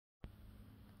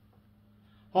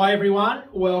Hi everyone,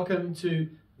 welcome to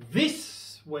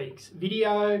this week's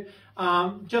video.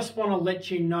 Just want to let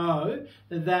you know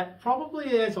that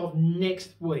probably as of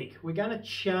next week, we're going to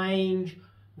change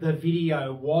the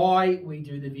video, why we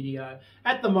do the video.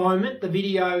 At the moment, the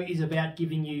video is about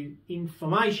giving you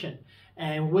information,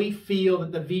 and we feel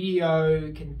that the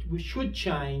video should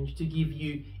change to give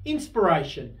you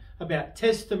inspiration about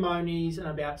testimonies and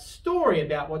about story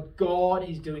about what God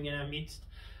is doing in our midst.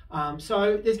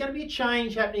 So there's going to be a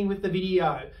change happening with the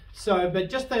video. But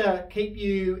just to keep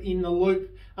you in the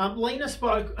loop, Lena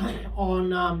spoke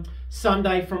on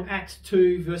Sunday from Acts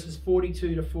 2 verses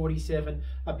 42 to 47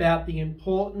 about the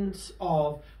importance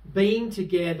of being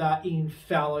together in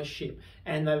fellowship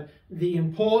and the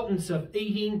importance of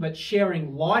eating but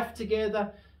sharing life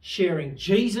together, sharing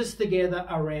Jesus together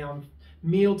around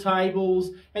meal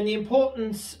tables, and the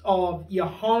importance of your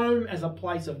home as a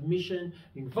place of mission,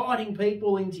 inviting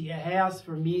people into your house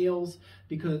for meals,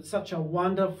 because it's such a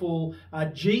wonderful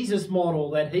Jesus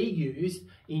model that he used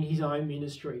in his own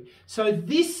ministry. So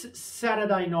this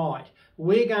Saturday night,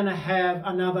 we're going to have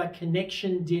another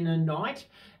connection dinner night,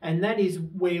 and that is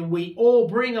where we all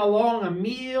bring along a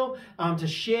meal to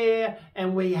share,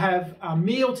 and we have a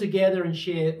meal together and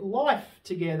share life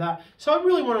together. So I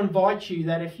really want to invite you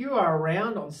that if you are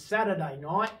around on Saturday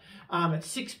night at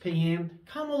 6 p.m,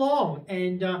 come along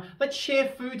and let's share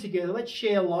food together, let's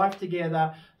share life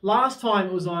together. Last time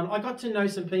it was on, I got to know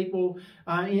some people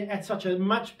at such a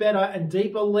much better and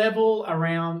deeper level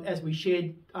around as we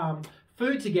shared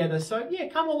food together. So yeah,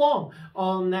 come along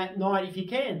on that night if you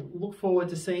can. Look forward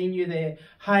to seeing you there.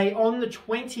 Hey, on the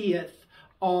 20th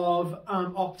of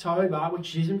October,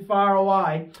 which isn't far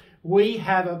away, we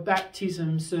have a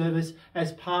baptism service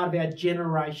as part of our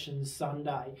Generation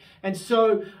Sunday. And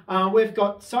so we've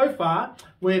got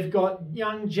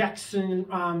young Jackson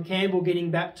Campbell getting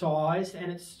baptised,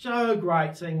 and it's so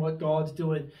great seeing what God's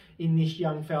doing in this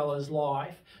young fella's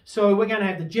life. So we're going to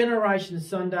have the Generation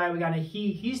Sunday, we're going to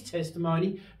hear his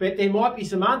testimony, but there might be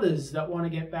some others that want to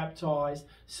get baptised.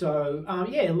 So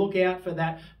yeah, look out for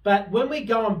that. But when we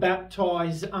go and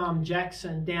baptise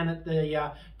Jackson down at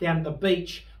the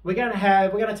beach, we're going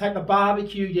to take the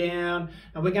barbecue down,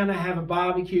 and we're going to have a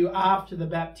barbecue after the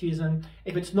baptism.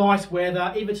 If it's nice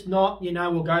weather, if it's not, you know,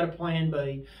 we'll go to plan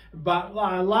B. But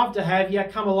I'd love to have you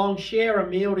come along, share a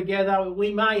meal together.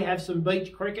 We may have some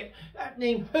beach cricket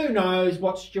happening. Who knows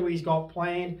what Stewie's got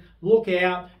planned? Look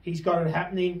out, he's got it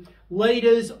happening.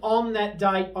 Leaders, on that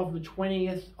date of the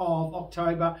 20th of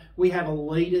October, we have a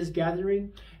leaders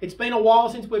gathering. It's been a while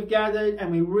since we've gathered,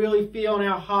 and we really feel in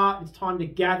our heart it's time to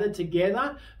gather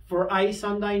together for a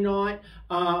Sunday night,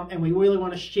 and we really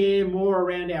want to share more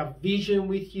around our vision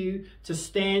with you, to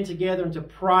stand together and to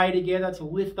pray together, to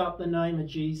lift up the name of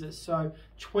Jesus. So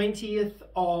 20th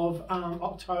of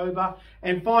October.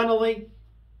 And finally,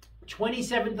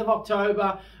 27th of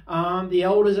October, the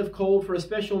elders have called for a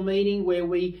special meeting where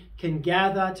we can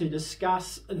gather to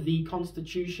discuss the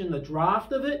Constitution, the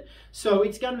draft of it. So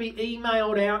it's going to be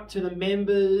emailed out to the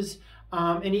members,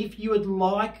 and if you would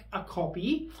like a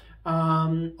copy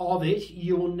of it,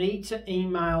 you'll need to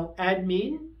email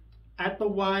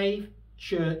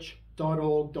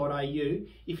admin@thewavechurch.org.au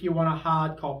if you want a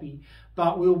hard copy.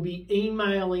 But we'll be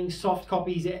emailing soft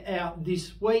copies out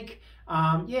this week.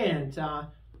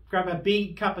 Grab a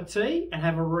big cup of tea and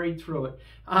have a read through it.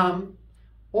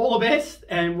 All the best,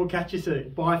 and we'll catch you soon.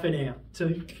 Bye for now.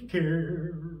 Take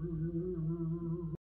care.